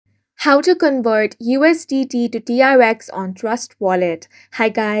How to convert USDT to TRX on Trust Wallet. Hi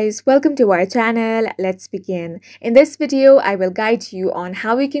guys, welcome to our channel. Let's begin. In this video, I will guide you on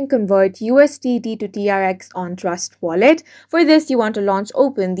how you can convert USDT to TRX on Trust Wallet. For this, you want to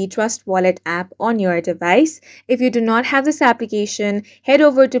open the Trust Wallet app on your device. If you do not have this application, head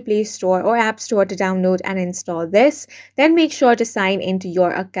over to Play Store or App Store to download and install this. Then make sure to sign into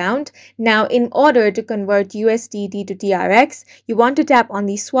your account. Now, in order to convert USDT to TRX, you want to tap on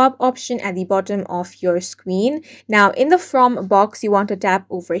the swap option at the bottom of your screen. Now in the From box, you want to tap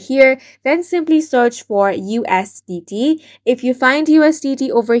over here, then simply search for USDT. If you find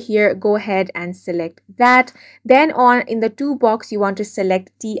USDT over here, go ahead and select that. Then in the To box, you want to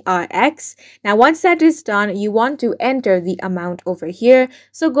select TRX. Now once that is done, you want to enter the amount over here.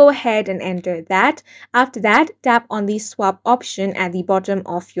 So go ahead and enter that. After that, tap on the swap option at the bottom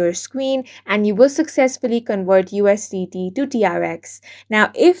of your screen and you will successfully convert USDT to TRX.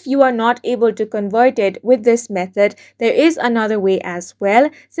 Now if you are not able to convert it with this method, there is another way as well.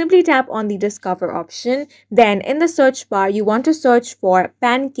 Simply tap on the Discover option. Then in the search bar, you want to search for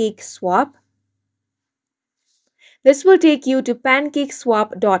Pancake Swap. This will take you to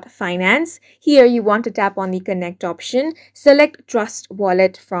pancakeswap.finance. Here you want to tap on the Connect option. Select Trust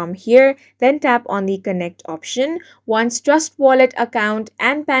Wallet from here. Then tap on the Connect option. Once Trust Wallet account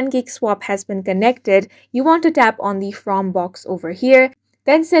and PancakeSwap has been connected, you want to tap on the From box over here.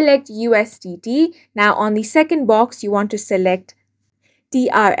 Then select USDT. Now on the second box, you want to select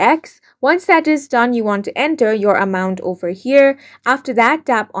TRX. Once that is done, you want to enter your amount over here. After that,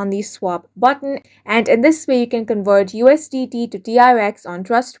 tap on the swap button. And in this way, you can convert USDT to TRX on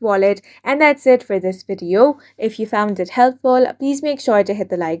Trust Wallet. And that's it for this video. If you found it helpful, please make sure to hit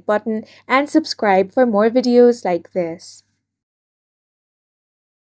the like button and subscribe for more videos like this.